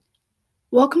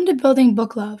Welcome to Building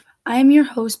Book Love. I am your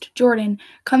host, Jordan,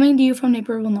 coming to you from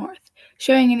Naperville North,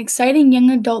 sharing an exciting young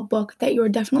adult book that you are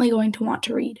definitely going to want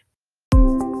to read.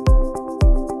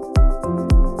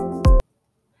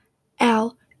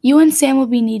 Al, you and Sam will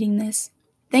be needing this.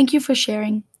 Thank you for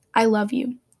sharing. I love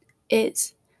you.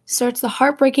 Starts the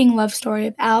heartbreaking love story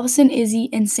of Allison, Izzy,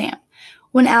 and Sam.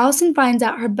 When Allison finds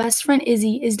out her best friend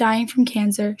Izzy is dying from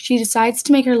cancer, she decides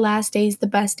to make her last days the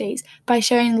best days by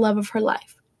sharing the love of her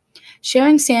life.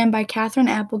 Sharing Sam by Katherine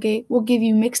Applegate will give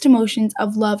you mixed emotions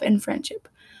of love and friendship.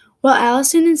 While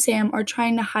Allison and Sam are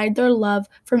trying to hide their love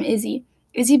from Izzy,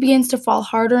 Izzy begins to fall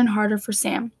harder and harder for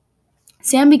Sam.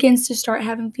 Sam begins to start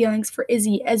having feelings for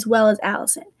Izzy as well as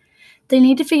Allison. They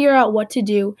need to figure out what to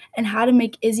do and how to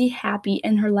make Izzy happy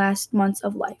in her last months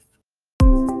of life.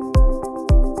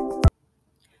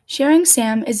 Sharing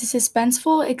Sam is a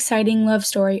suspenseful, exciting love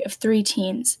story of three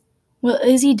teens. Will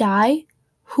Izzy die?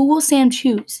 Who will Sam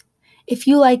choose? If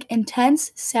you like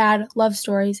intense, sad love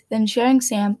stories, then Sharing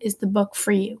Sam is the book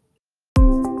for you.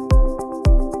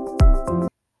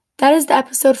 That is the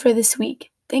episode for this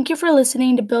week. Thank you for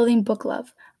listening to Building Book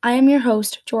Love. I am your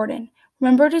host, Jordan.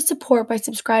 Remember to support by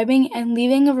subscribing and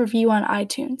leaving a review on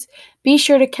iTunes. Be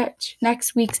sure to catch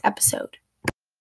next week's episode.